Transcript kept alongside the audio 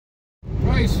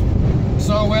Right,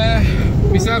 so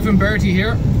myself and Bertie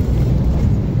here,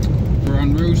 we're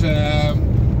en route, oh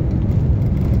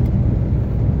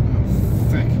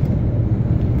feck,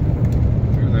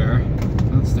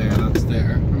 that's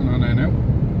there, hold on now,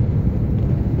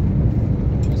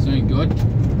 this ain't good,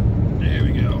 there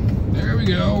we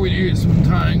go, we need some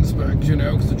tanks back, you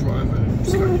know, because the drive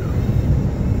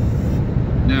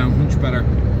now, much better.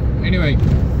 Anyway,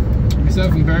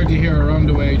 myself and Bertie here are on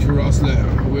the way to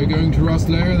Rosslare. We're going to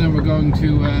Rosslare, then we're going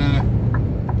to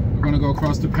go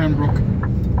across to Pembroke.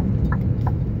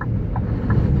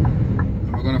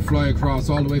 And we're going to fly across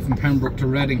all the way from Pembroke to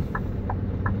Reading.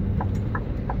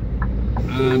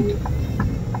 And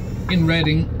in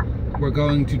Reading, we're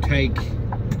going to take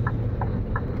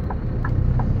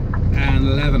an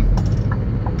 11.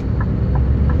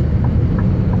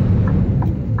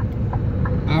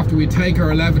 After we take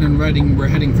our 11 in Reading, we're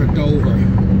heading for Dover.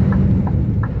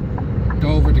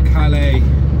 Dover to Calais.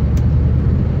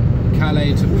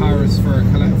 Calais to Paris for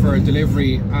a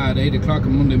delivery at 8 o'clock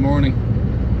on Monday morning.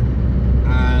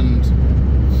 And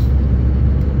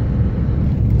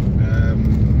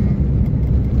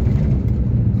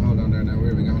hold on there now,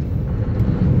 where are we going?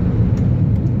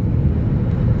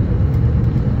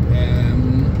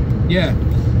 Yeah.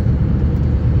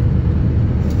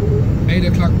 8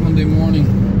 o'clock Monday morning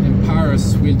in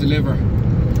Paris we'll deliver.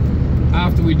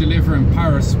 After we deliver in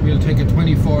Paris, we'll take a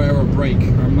 24-hour break,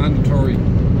 our mandatory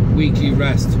weekly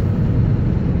rest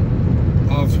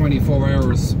of 24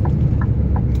 hours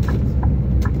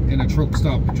in a truck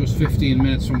stop just 15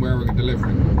 minutes from where we're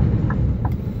delivering.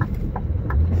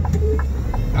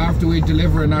 After we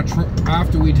deliver in that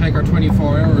after we take our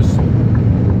 24 hours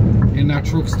in that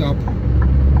truck stop,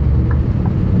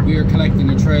 we are collecting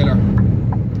a trailer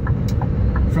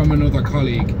from another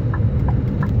colleague,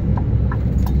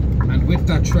 and with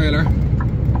that trailer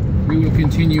we will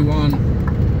continue on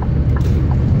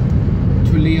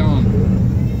to Lyon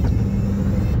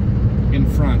in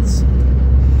France.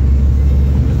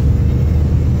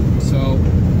 So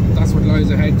that's what lies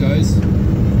ahead, guys.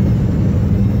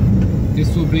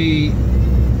 This will be,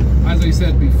 as I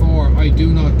said before, I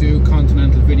do not do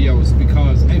Continental videos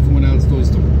because everyone else does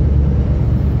them.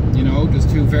 You know, there's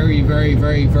two very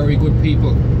good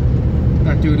people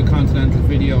that do the Continental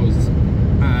videos,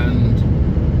 and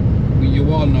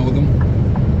you all know them.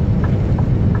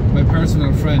 My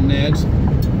personal friend Ned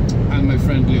and my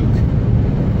friend Luke.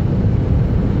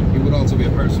 He would also be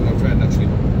a personal friend, actually.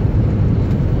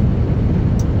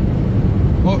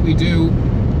 What we do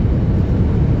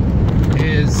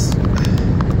is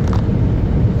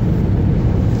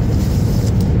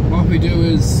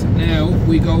now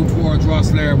we go towards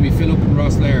Rosslare and we fill up in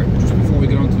Rosslare just before we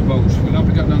get onto the boat. We'll not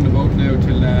be getting on the boat now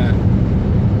till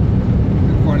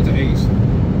 7:45.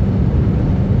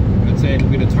 I'd say it'll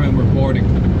be the time we're boarding.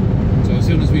 So as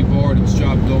soon as we board, it's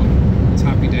job done. It's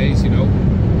happy days, you know.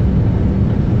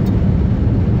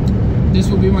 This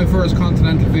will be my first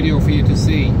Continental video for you to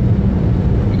see,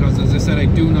 because as I said, I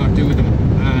do not do them,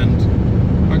 and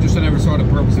I just never saw the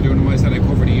purpose of doing them. I said I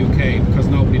cover the UK because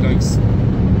nobody likes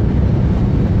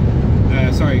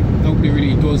nobody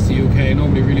really does the UK,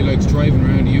 nobody really likes driving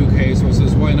around the UK, so it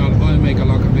says why not, I'll make a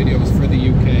lot of videos for the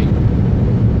UK.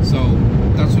 So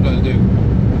that's what I'll do,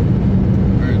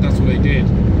 or that's what I did.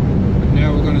 But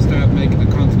now we're going to start making the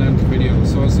Continental videos,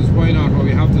 so it says why not, while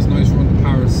we have this nice run to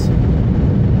Paris,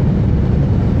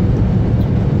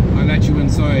 I'll let you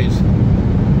inside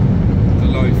the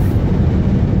life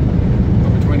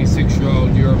of a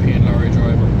 26-year-old European lorry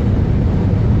driver.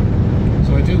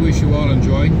 So I do wish you all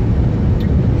enjoy.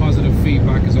 Positive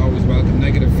feedback is always welcome.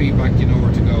 Negative feedback, you know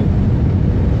where to go.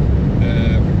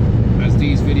 As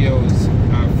these videos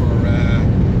are for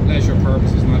leisure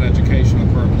purposes, not educational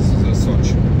purposes as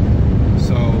such.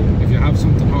 So if you have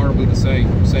something horrible to say,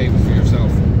 save it for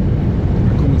yourself.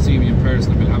 Or come and see me in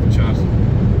person and we'll have a chat.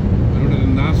 But other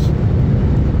than that,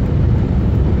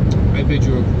 I bid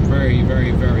you a very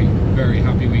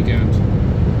happy weekend.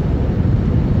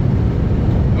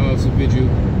 I also bid you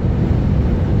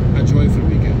a joyful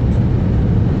weekend,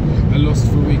 a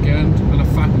lustful weekend, and a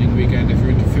fattening weekend if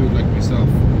you're into food like myself,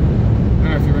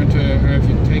 or if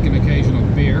you take an occasional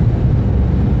beer.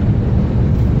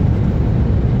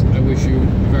 I wish you a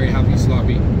very happy,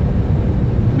 sloppy,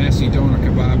 messy doner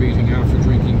kebab eating after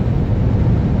drinking,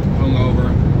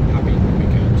 hungover, happy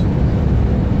weekend.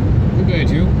 Good day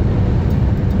to you,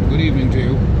 good evening to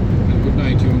you, and good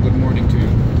night to you, and good morning to you.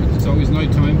 It's always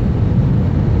night time.